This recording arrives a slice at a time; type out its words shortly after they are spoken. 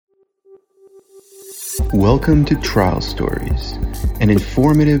Welcome to Trial Stories, an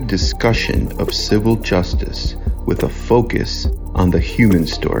informative discussion of civil justice with a focus on the human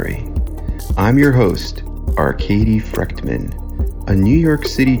story. I'm your host, Arkady Frekhtman, a New York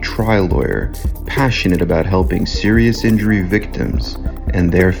City trial lawyer passionate about helping serious injury victims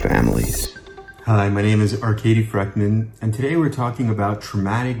and their families. Hi, my name is Arkady Frekhtman, and today we're talking about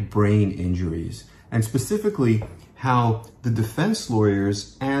traumatic brain injuries, and specifically how the defense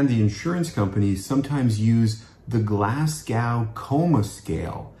lawyers and the insurance companies sometimes use the Glasgow Coma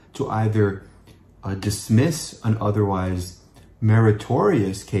Scale to either dismiss an otherwise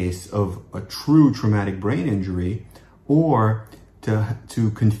meritorious case of a true traumatic brain injury, or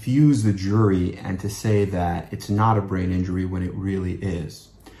to confuse the jury and to say that it's not a brain injury when it really is.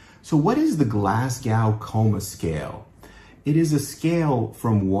 So what is the Glasgow Coma Scale? It is a scale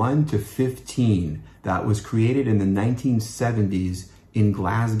from 1 to 15 that was created in the 1970s in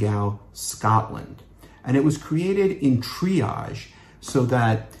Glasgow, Scotland. And it was created in triage so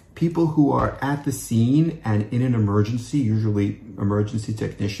that people who are at the scene and in an emergency, usually emergency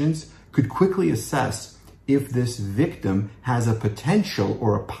technicians, could quickly assess if this victim has a potential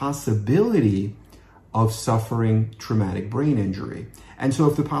or a possibility of suffering traumatic brain injury. And so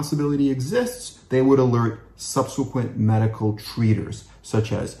if the possibility exists, they would alert subsequent medical treaters,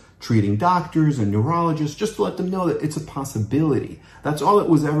 such as treating doctors and neurologists, just to let them know that it's a possibility. That's all it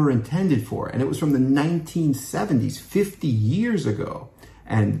was ever intended for. And it was from the 1970s, 50 years ago.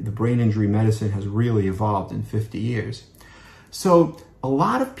 And the brain injury medicine has really evolved in 50 years. So a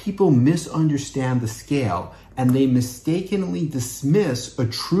lot of people misunderstand the scale, and they mistakenly dismiss a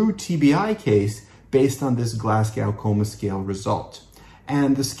true TBI case based on this Glasgow Coma Scale result.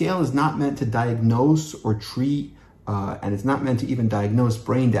 And the scale is not meant to diagnose or treat, and it's not meant to even diagnose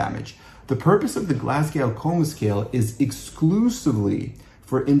brain damage. The purpose of the Glasgow Coma Scale is exclusively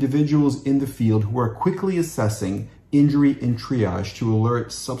for individuals in the field who are quickly assessing injury in triage to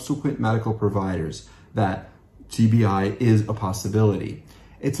alert subsequent medical providers that TBI is a possibility.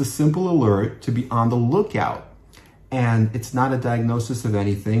 It's a simple alert to be on the lookout, and it's not a diagnosis of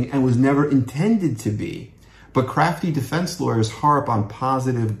anything and was never intended to be. But crafty defense lawyers harp on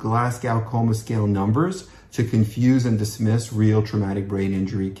positive Glasgow Coma Scale numbers to confuse and dismiss real traumatic brain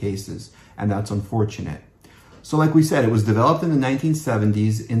injury cases, and that's unfortunate. So like we said, it was developed in the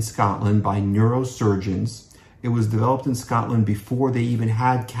 1970s in Scotland by neurosurgeons. It was developed in Scotland before they even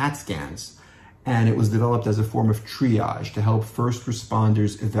had CAT scans, and it was developed as a form of triage to help first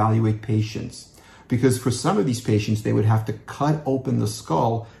responders evaluate patients. Because for some of these patients, they would have to cut open the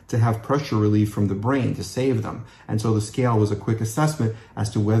skull to have pressure relief from the brain to save them. And so the scale was a quick assessment as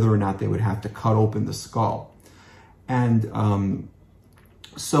to whether or not they would have to cut open the skull. And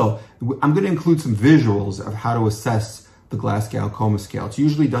so I'm going to include some visuals of how to assess the Glasgow Coma Scale. It's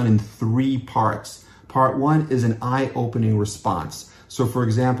usually done in 3 parts. Part 1 is an eye-opening response. So for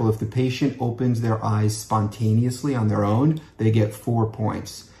example, if the patient opens their eyes spontaneously on their own, they get 4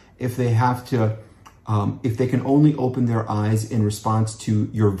 points. If they have to if they can only open their eyes in response to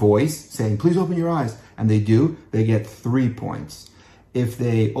your voice saying, please open your eyes, and they do, they get 3 points. If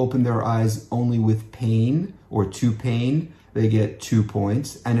they open their eyes only with pain or to pain, they get 2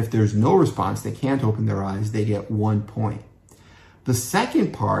 points. And if there's no response, they can't open their eyes, they get 1 point. The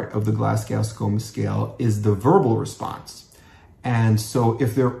second part of the Glasgow Coma Scale is the verbal response. And so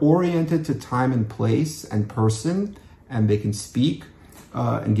if they're oriented to time and place and person, and they can speak,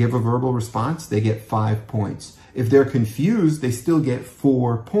 and give a verbal response, they get 5 points. If they're confused, they still get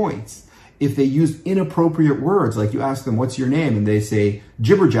 4 points. If they use inappropriate words, like you ask them, what's your name? And they say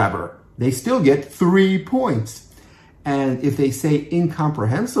jibber jabber, they still get 3 points. And if they say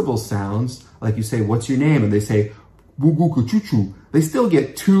incomprehensible sounds, like you say, what's your name? And they say goo goo goo choo choo, they still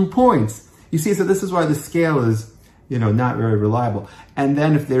get 2 points. You see, so this is why the scale is, not very reliable. And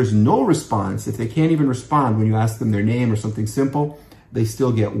then if there's no response, if they can't even respond when you ask them their name or something simple, they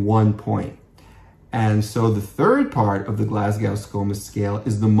still get 1 point. And so the third part of the Glasgow Coma Scale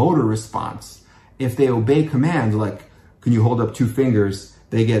is the motor response. If they obey commands like, can you hold up 2 fingers,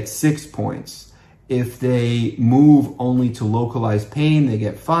 they get 6 points. If they move only to localize pain, they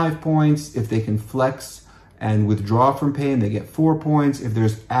get 5 points. If they can flex and withdraw from pain, they get 4 points. If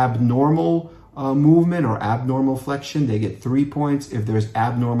there's abnormal movement or abnormal flexion, they get 3 points. If there's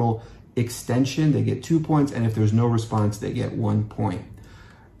abnormal extension, they get 2 points, and if there's no response, they get 1 point.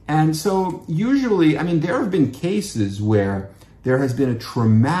 And so usually, there have been cases where there has been a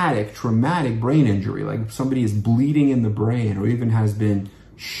traumatic brain injury, like somebody is bleeding in the brain or even has been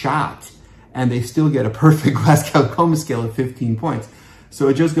shot, and they still get a perfect Glasgow Coma Scale of 15 points. So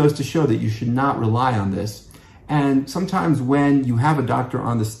it just goes to show that you should not rely on this. And sometimes when you have a doctor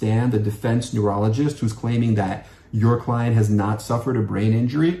on the stand, a defense neurologist who's claiming that your client has not suffered a brain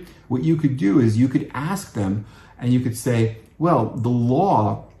injury, what you could do is you could ask them and you could say, well, the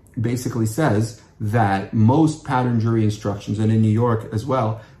law basically says that most pattern jury instructions, and in New York as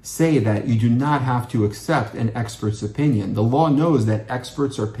well, say that you do not have to accept an expert's opinion. The law knows that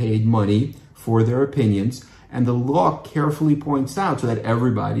experts are paid money for their opinions, and the law carefully points out so that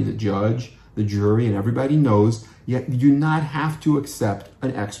everybody, the judge, the jury, and everybody knows, yet you do not have to accept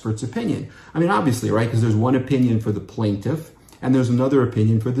an expert's opinion. I mean, obviously, right? Because there's one opinion for the plaintiff and there's another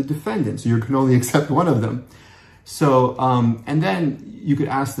opinion for the defendant. So you can only accept one of them. So, and then you could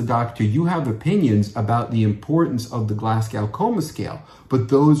ask the doctor, you have opinions about the importance of the Glasgow Coma Scale, but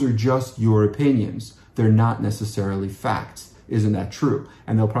those are just your opinions. They're not necessarily facts. Isn't that true?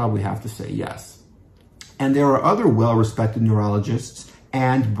 And they'll probably have to say yes. And there are other well-respected neurologists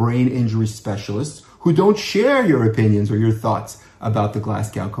and brain injury specialists who don't share your opinions or your thoughts about the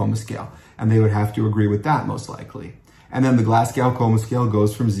Glasgow Coma Scale. And they would have to agree with that most likely. And then the Glasgow Coma Scale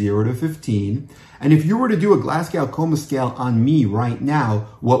goes from 0 to 15. And if you were to do a Glasgow Coma Scale on me right now,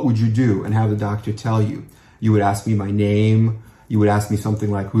 what would you do and have the doctor tell you? You would ask me my name. You would ask me something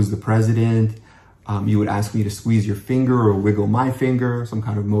like, who's the president? You would ask me to squeeze your finger or wiggle my finger, some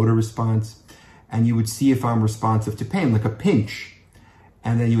kind of motor response. And you would see if I'm responsive to pain, like a pinch.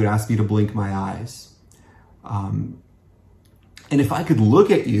 And then you would ask me to blink my eyes. And if I could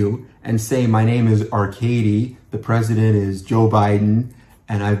look at you and say, my name is Arkady, the president is Joe Biden,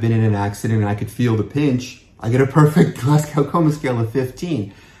 and I've been in an accident and I could feel the pinch, I get a perfect Glasgow Coma Scale of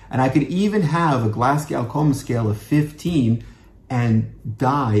 15. And I could even have a Glasgow Coma Scale of 15 and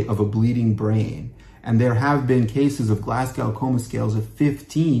die of a bleeding brain. And there have been cases of Glasgow Coma Scales of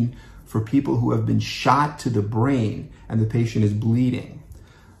 15 for people who have been shot to the brain and the patient is bleeding.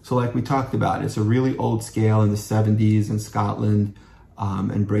 So like we talked about, it's a really old scale in the 70s in Scotland,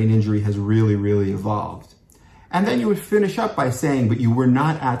 and brain injury has really, really evolved. And then you would finish up by saying, but you were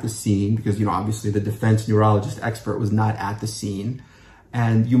not at the scene because, obviously the defense neurologist expert was not at the scene.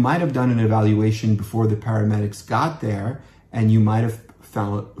 And you might have done an evaluation before the paramedics got there, and you might have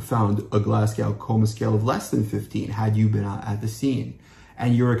found a Glasgow Coma Scale of less than 15 had you been at the scene.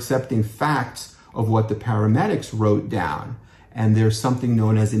 And you're accepting facts of what the paramedics wrote down. And there's something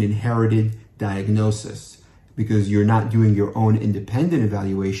known as an inherited diagnosis because you're not doing your own independent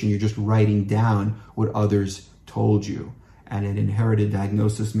evaluation. You're just writing down what others told you. And an inherited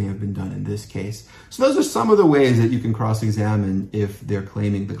diagnosis may have been done in this case. So those are some of the ways that you can cross-examine if they're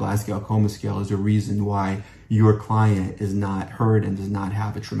claiming the Glasgow Coma Scale is a reason why your client is not hurt and does not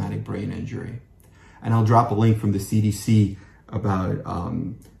have a traumatic brain injury. And I'll drop a link from the CDC about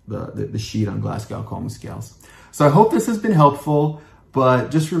the sheet on Glasgow Coma Scales. So I hope this has been helpful,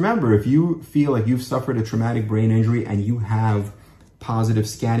 but just remember, if you feel like you've suffered a traumatic brain injury and you have positive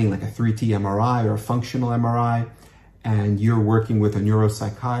scanning like a 3T MRI or a functional MRI, and you're working with a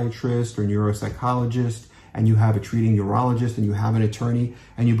neuropsychiatrist or neuropsychologist, and you have a treating neurologist and you have an attorney,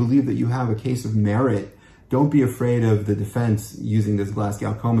 and you believe that you have a case of merit, don't be afraid of the defense using this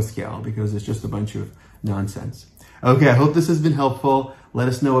Glasgow Coma Scale because it's just a bunch of nonsense. Okay, I hope this has been helpful. Let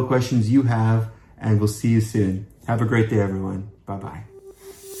us know what questions you have, and we'll see you soon. Have a great day, everyone. Bye-bye.